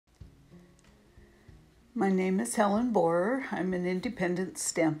My name is Helen Borer. I'm an independent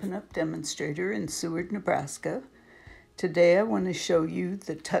Stampin' Up! Demonstrator in Seward, Nebraska. Today I want to show you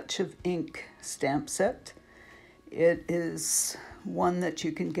the Touch of Ink stamp set. It is one that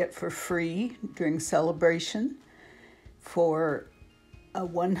you can get for free during celebration for a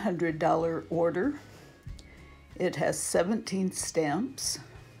 $100 order. It has 17 stamps.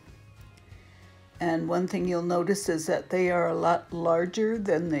 And one thing you'll notice is that they are a lot larger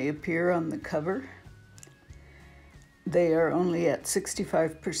than they appear on the cover. They are only at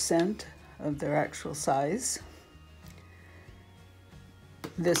 65% of their actual size.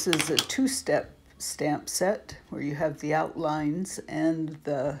 This is a two-step stamp set where you have the outlines and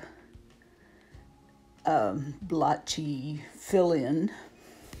the blotchy fill-in.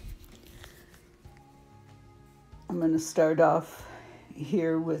 I'm going to start off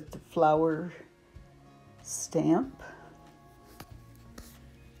here with the flower stamp.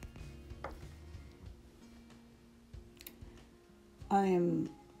 I am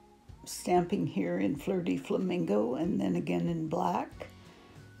stamping here in Flirty Flamingo and then again in black.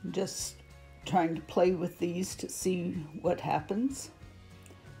 I'm just trying to play with these to see what happens.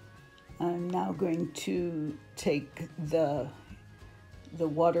 I'm now going to take the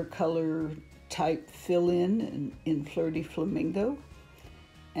watercolor type fill-in in Flirty Flamingo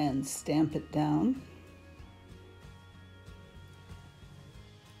and stamp it down.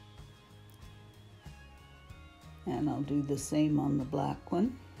 And I'll do the same on the black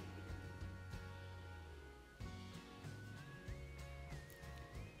one.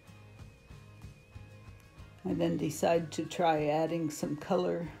 I then decide to try adding some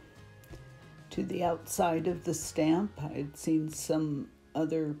color to the outside of the stamp. I had seen some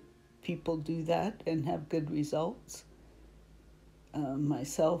other people do that and have good results.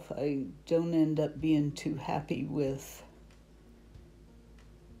 Myself, I don't end up being too happy with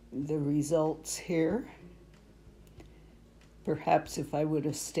the results here. Perhaps if I would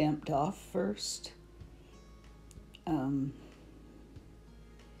have stamped off first.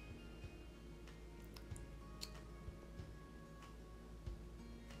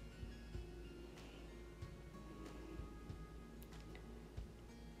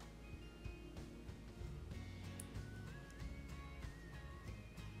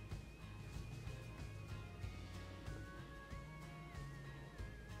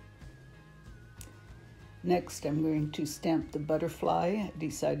 Next, I'm going to stamp the butterfly. I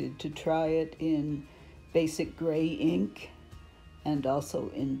decided to try it in basic gray ink and also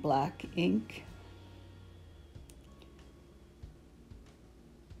in black ink.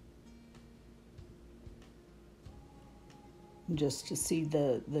 Just to see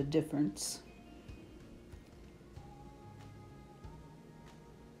the difference.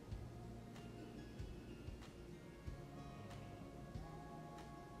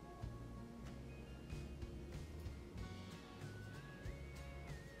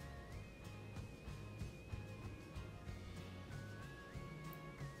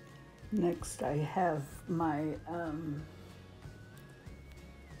 Next, I have my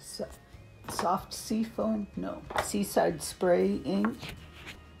soft seaside spray ink,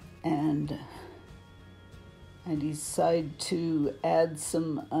 and I decide to add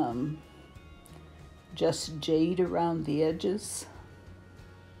some just jade around the edges.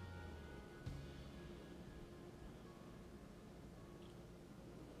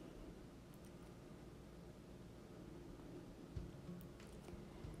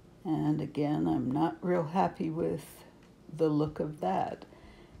 And again, I'm not real happy with the look of that.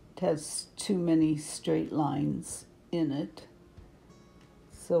 It has too many straight lines in it.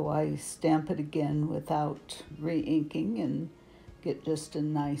 So I stamp it again without re-inking and get just a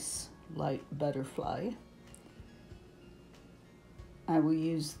nice light butterfly. I will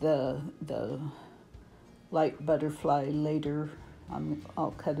use the light butterfly later.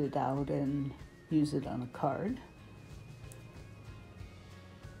 I'll cut it out and use it on a card.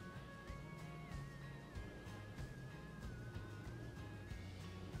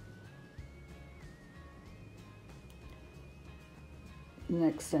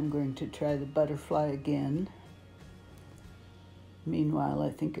 Next, I'm going to try the butterfly again. Meanwhile, I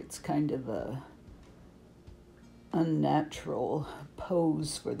think it's kind of a unnatural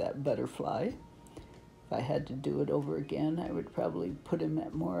pose for that butterfly. If I had to do it over again, I would probably put him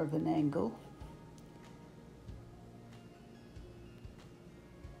at more of an angle.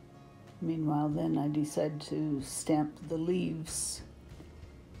 Meanwhile, then I decide to stamp the leaves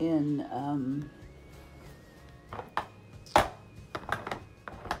in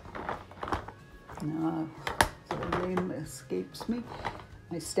the name escapes me.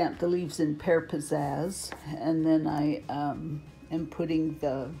 I stamped the leaves in Pear Pizzazz, and then I am putting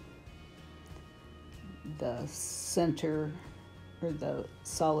the the center or the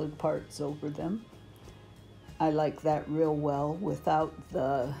solid parts over them. I like that real well without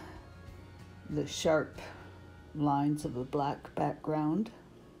the sharp lines of a black background.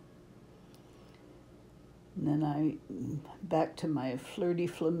 And then back to my Flirty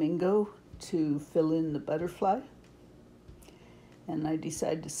Flamingo to fill in the butterfly. And I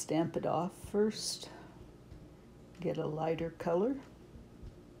decide to stamp it off first, get a lighter color.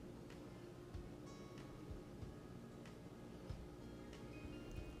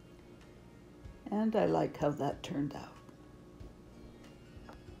 And I like how that turned out.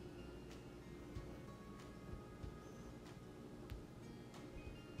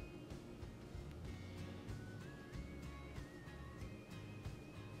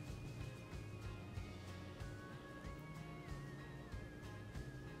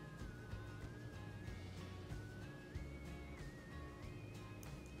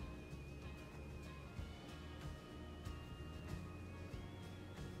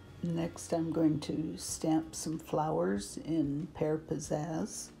 Next, I'm going to stamp some flowers in Pear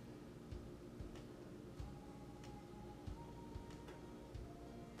Pizzazz.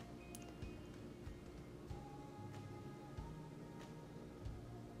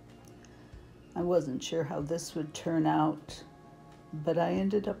 I wasn't sure how this would turn out, but I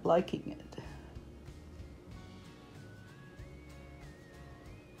ended up liking it.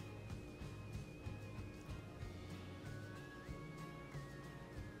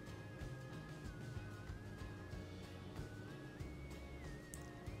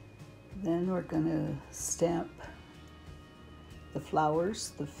 Then we're going to stamp the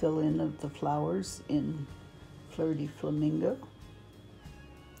flowers, the fill-in of the flowers in Flirty Flamingo.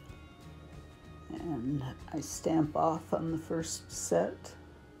 And I stamp off on the first set.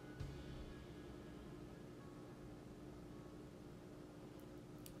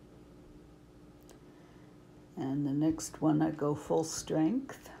 And the next one I go full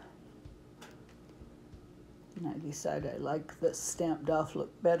strength. And I decide I like the stamped off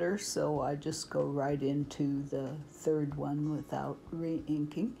look better, so I just go right into the third one without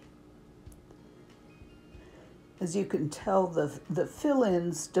re-inking. As you can tell, the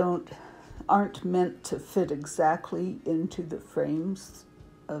fill-ins aren't meant to fit exactly into the frames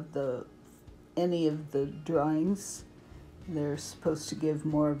of any of the drawings. They're supposed to give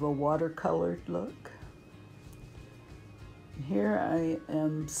more of a watercolored look. Here I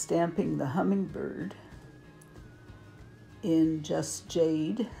am stamping the hummingbird in Just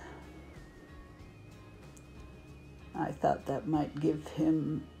Jade. I thought that might give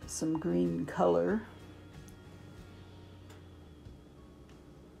him some green color.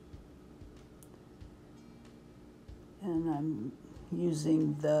 And I'm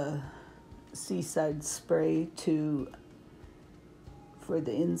using the Seaside spray for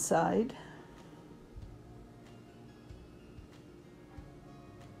the inside.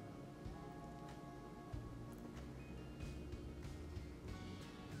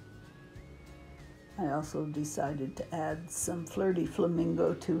 I also decided to add some Flirty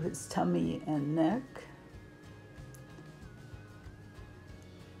Flamingo to his tummy and neck.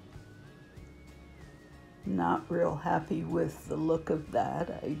 Not real happy with the look of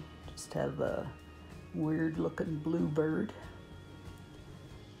that. I just have a weird looking bluebird.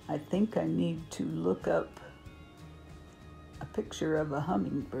 I think I need to look up a picture of a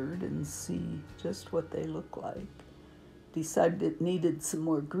hummingbird and see just what they look like. Decided it needed some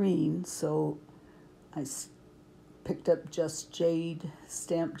more green, so I picked up Just Jade,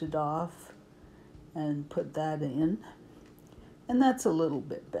 stamped it off, and put that in. And that's a little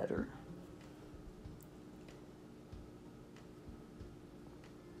bit better.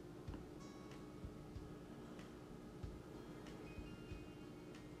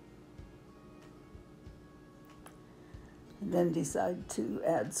 And then decide to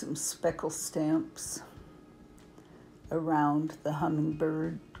add some speckle stamps around the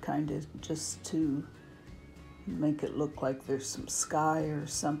hummingbird, kind of just to make it look like there's some sky or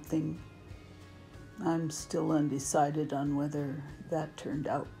something. I'm still undecided on whether that turned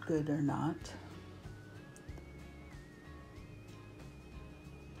out good or not.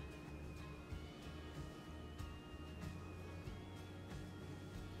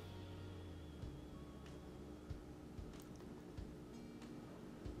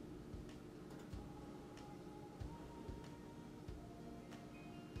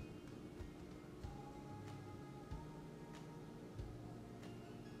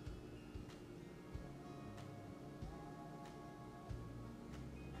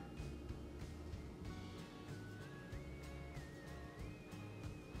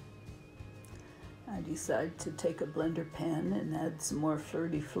 I decide to take a blender pen and add some more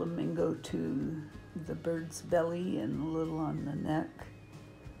Flirty Flamingo to the bird's belly and a little on the neck.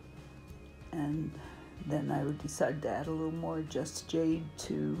 And then I would decide to add a little more Just Jade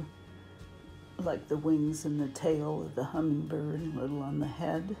to like the wings and the tail of the hummingbird and a little on the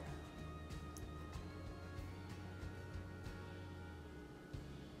head.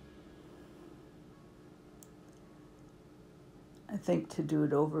 I think to do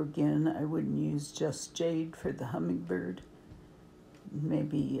it over again, I wouldn't use Just Jade for the hummingbird.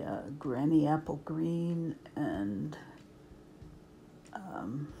 Maybe Granny Apple Green and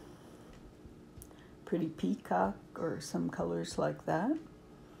Pretty Peacock or some colors like that.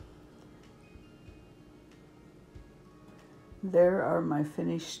 There are my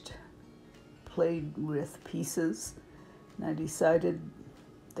finished played with pieces. And I decided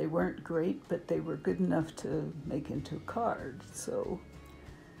they weren't great, but they were good enough to make into a card. So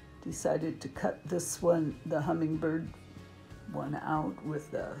decided to cut this one, the hummingbird one, out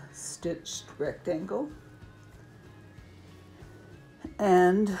with a stitched rectangle.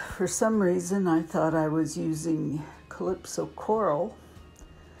 And for some reason I thought I was using Calypso Coral,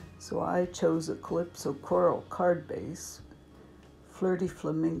 so I chose a Calypso Coral card base. Flirty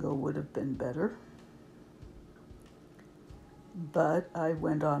Flamingo would have been better, but I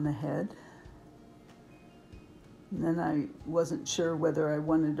went on ahead. And then I wasn't sure whether I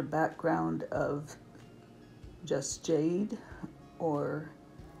wanted a background of Just Jade or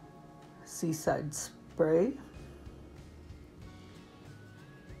Seaside Spray.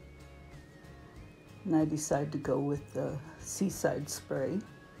 And I decided to go with the Seaside Spray.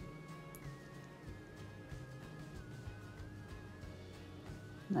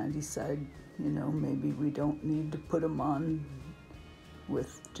 And I decided, you know, maybe we don't need to put them on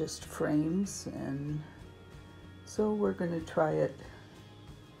with just frames, and so we're going to try it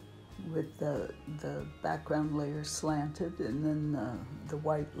with the background layer slanted and then the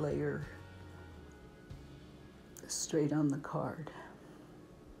white layer straight on the card.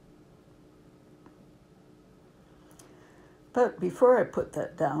 But before I put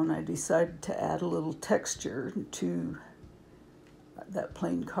that down, I decided to add a little texture to that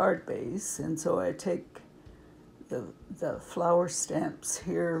plain card base, and so I take the flower stamps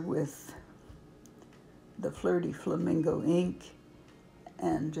here with the Flirty Flamingo ink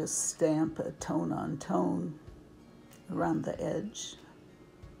and just stamp a tone on tone around the edge.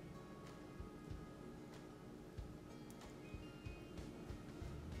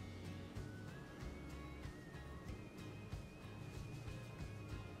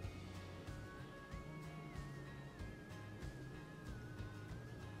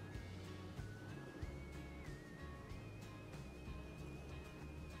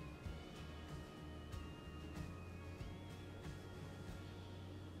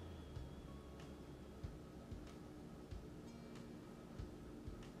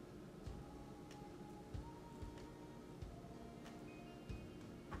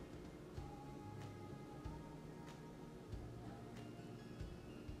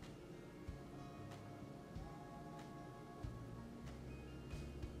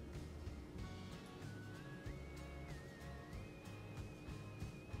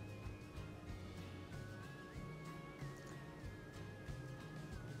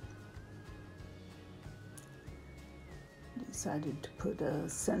 Decided to put a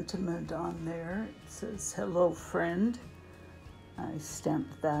sentiment on there. It says, "Hello, friend." I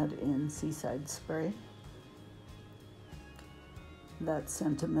stamped that in Seaside Spray. That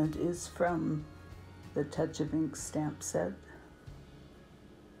sentiment is from the Touch of Ink stamp set.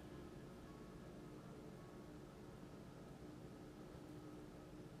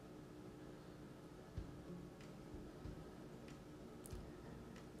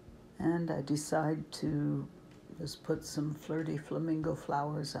 And I decide to just put some Flirty Flamingo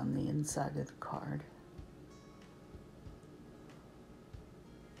flowers on the inside of the card.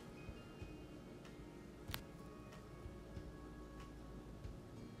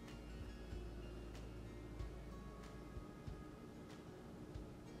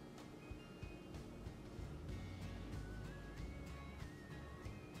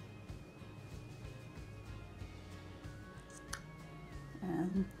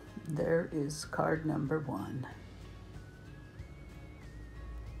 And there is card number 1.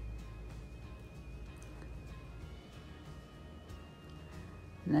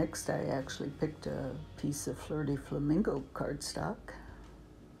 Next, I actually picked a piece of Flirty Flamingo cardstock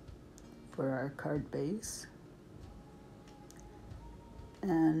for our card base,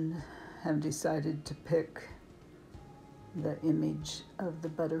 and have decided to pick the image of the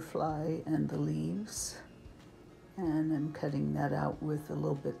butterfly and the leaves, and I'm cutting that out with a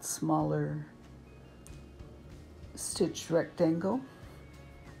little bit smaller stitched rectangle.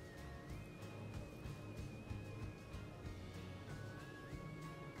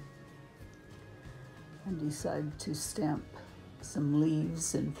 I decided to stamp some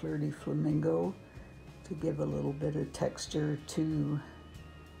leaves in Flirty Flamingo to give a little bit of texture to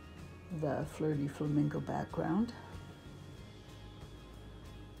the Flirty Flamingo background.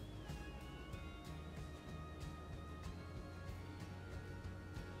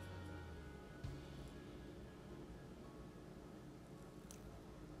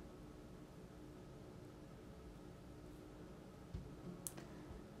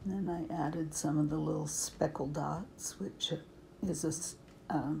 And then I added some of the little speckle dots, which is a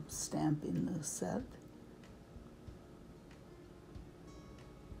stamp in the set.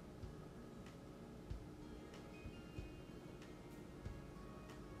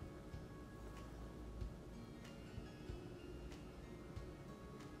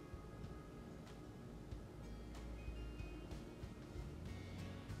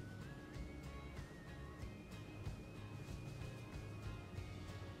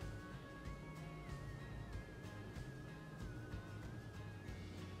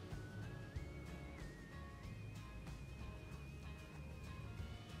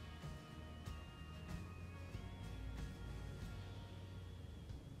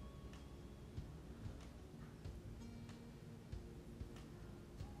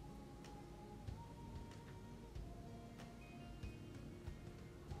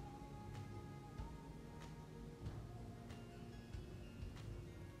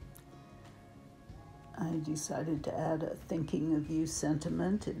 I decided to add a thinking of you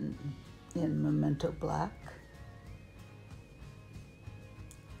sentiment in Memento Black.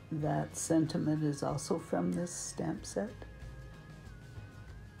 That sentiment is also from this stamp set.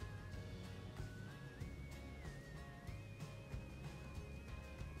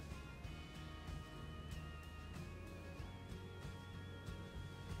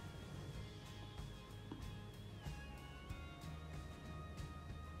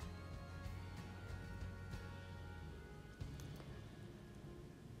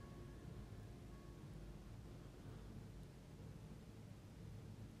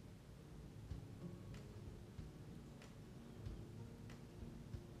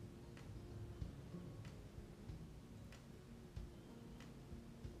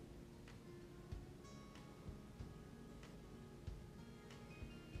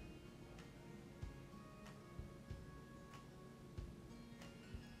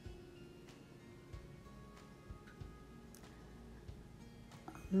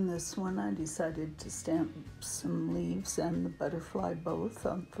 In this one, I decided to stamp some leaves and the butterfly both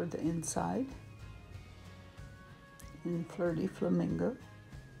for the inside in Flirty Flamingo.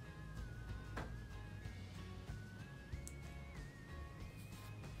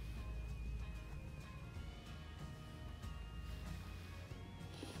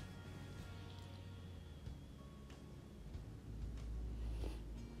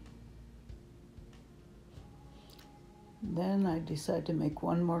 Then I decided to make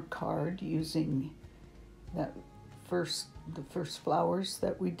one more card using the first flowers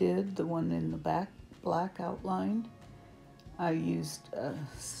that we did, the one in the back black outline. I used a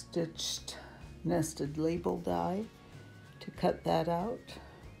stitched nested label die to cut that out.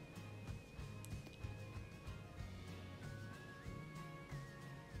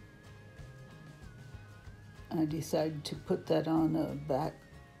 I decided to put that on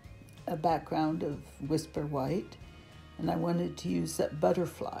a background of Whisper White. And I wanted to use that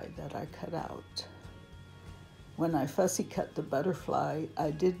butterfly that I cut out. When I fussy cut the butterfly, I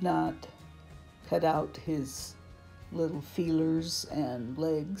did not cut out his little feelers and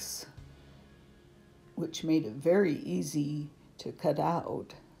legs, which made it very easy to cut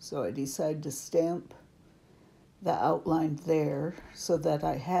out. So I decided to stamp the outline there so that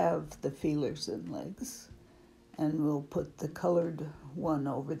I have the feelers and legs. And we'll put the colored one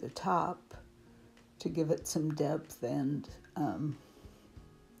over the top to give it some depth and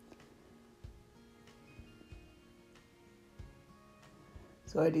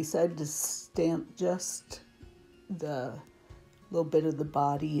so I decided to stamp just the little bit of the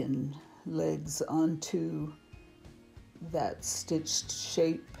body and legs onto that stitched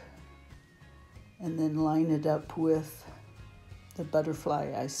shape and then line it up with the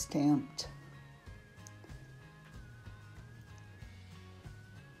butterfly I stamped.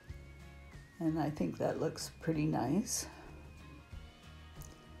 And I think that looks pretty nice.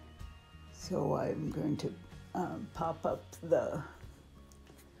 So I'm going to pop up the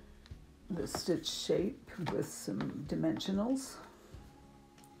stitch shape with some dimensionals.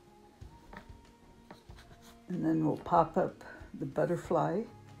 And then we'll pop up the butterfly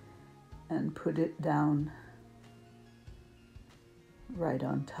and put it down right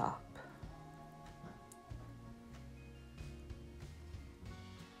on top.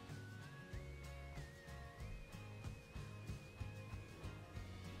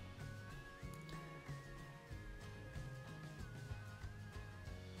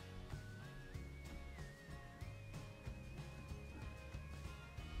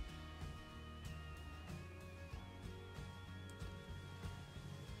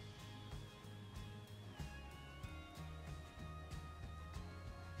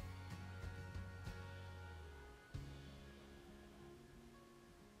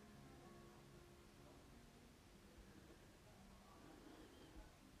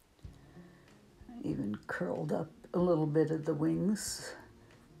 curled up a little bit of the wings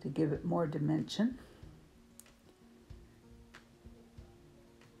to give it more dimension.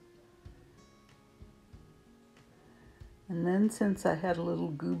 And then since I had a little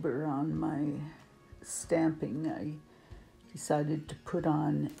goober on my stamping, I decided to put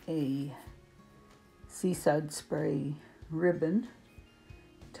on a Seaside Spray ribbon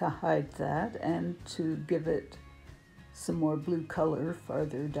to hide that and to give it some more blue color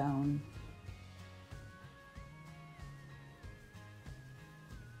farther down.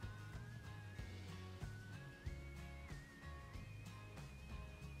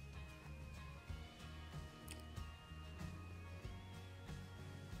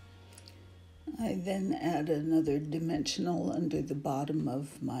 I then add another dimensional under the bottom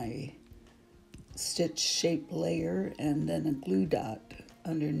of my stitch shape layer and then a glue dot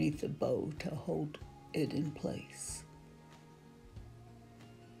underneath the bow to hold it in place.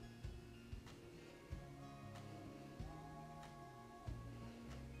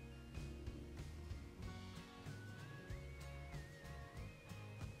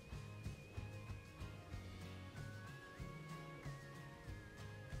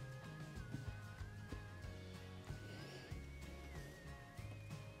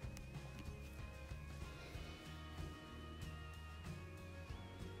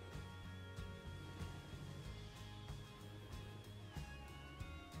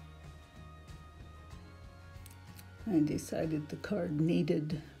 I decided the card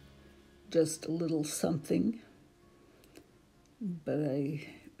needed just a little something, but I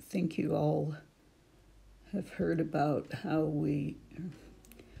think you all have heard about how we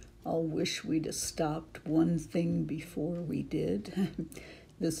all wish we'd have stopped one thing before we did.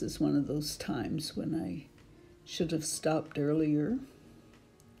 This is one of those times when I should have stopped earlier.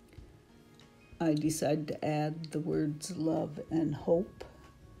 I decided to add the words love and hope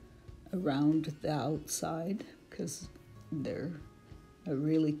around the outside because they're a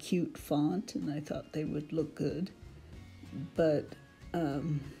really cute font and I thought they would look good. But I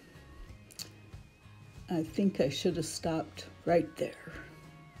think I should have stopped right there.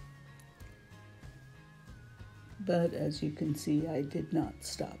 But as you can see, I did not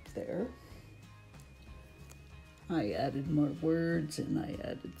stop there. I added more words and I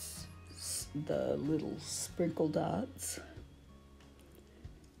added the little sprinkle dots.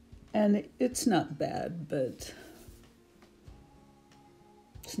 And it's not bad, but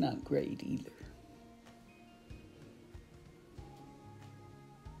it's not great either.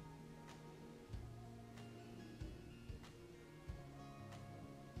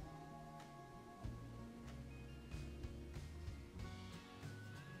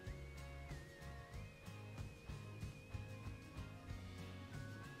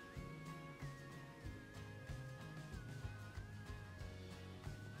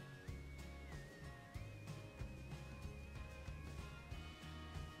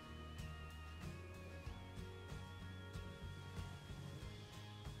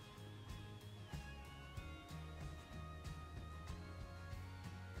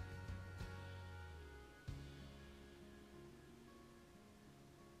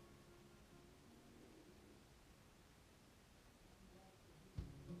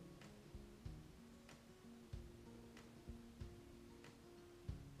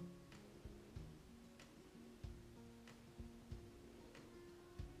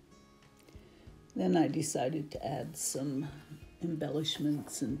 Then I decided to add some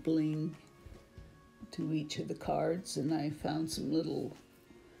embellishments and bling to each of the cards, and I found some little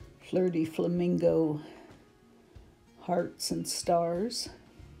flirty flamingo hearts and stars.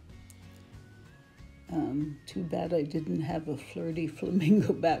 Too bad I didn't have a flirty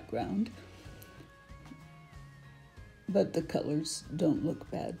flamingo background, but the colors don't look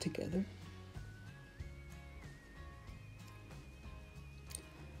bad together.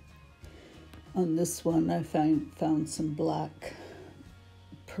 On this one, I found some black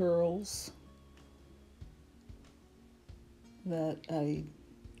pearls that I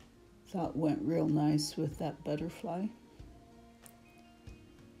thought went real nice with that butterfly.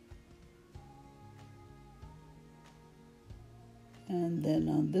 And then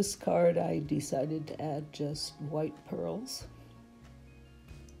on this card, I decided to add just white pearls.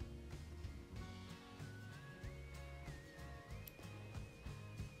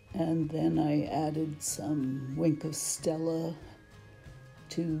 And then I added some Wink of Stella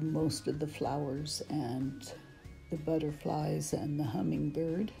to most of the flowers and the butterflies and the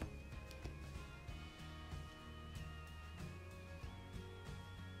hummingbird.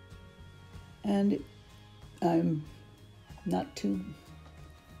 And I'm not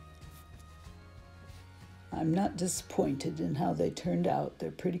disappointed in how they turned out.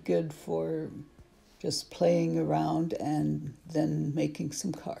 They're pretty good for just playing around and then making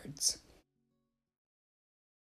some cards.